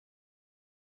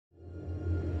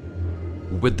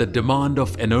With the demand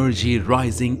of energy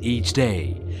rising each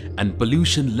day and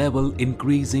pollution level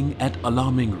increasing at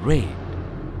alarming rate,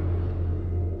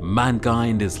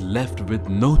 mankind is left with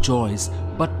no choice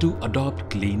but to adopt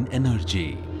clean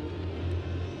energy.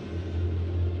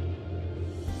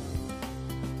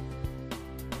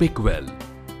 Pickwell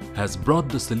has brought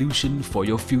the solution for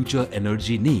your future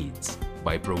energy needs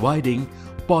by providing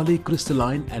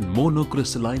polycrystalline and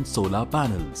monocrystalline solar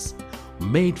panels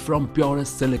made from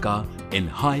purest silica in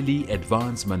highly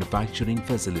advanced manufacturing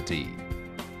facility.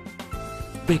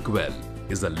 Pickwell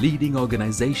is a leading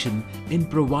organization in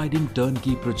providing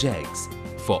turnkey projects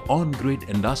for on-grid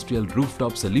industrial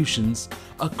rooftop solutions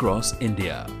across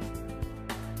India.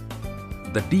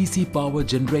 The DC power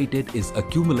generated is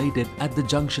accumulated at the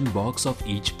junction box of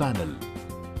each panel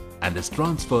and is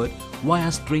transferred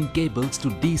via string cables to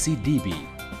DC-DB,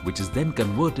 which is then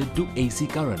converted to AC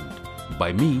current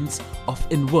by means of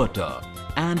inverter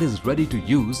and is ready to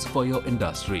use for your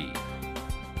industry.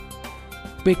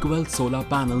 Pickwell solar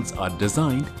panels are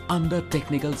designed under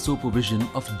technical supervision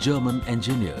of German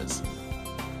engineers,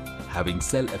 having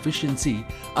cell efficiency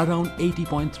around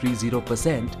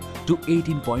 80.30% to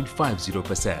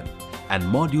 18.50% and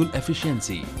module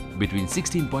efficiency between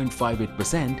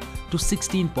 16.58% to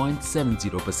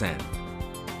 16.70%.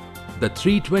 The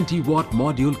 320-watt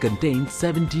module contains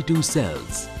 72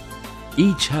 cells,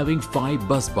 each having 5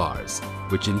 bus bars,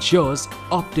 which ensures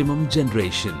optimum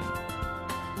generation.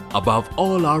 Above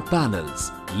all our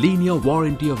panels, linear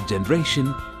warranty of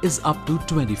generation is up to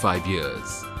 25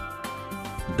 years.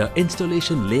 The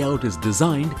installation layout is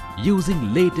designed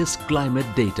using latest climate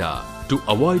data to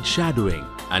avoid shadowing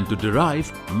and to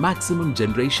derive maximum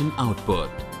generation output,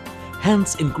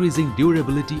 hence increasing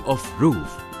durability of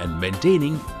roof and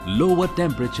maintaining lower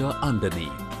temperature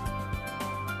underneath.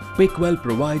 Pickwell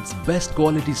provides best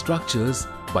quality structures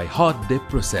by hot dip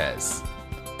process.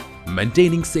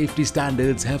 Maintaining safety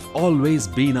standards have always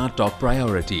been our top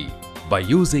priority by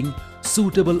using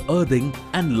suitable earthing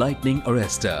and lightning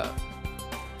arrestor.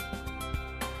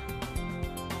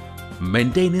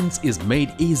 Maintenance is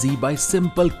made easy by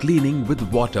simple cleaning with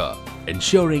water,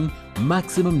 ensuring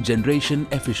maximum generation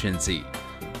efficiency.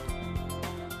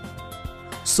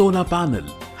 Solar panel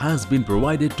has been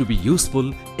provided to be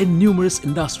useful in numerous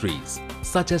industries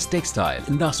such as textile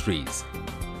industries,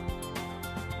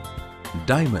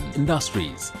 diamond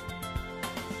industries,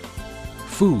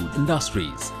 food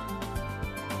industries,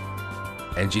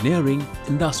 engineering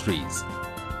industries,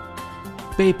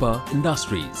 paper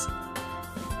industries,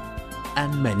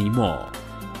 and many more.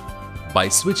 By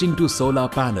switching to solar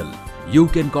panel, you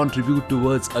can contribute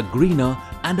towards a greener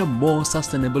and a more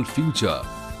sustainable future.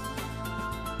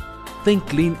 Think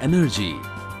clean energy.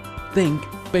 Think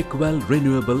Pickwell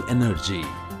Renewable Energy.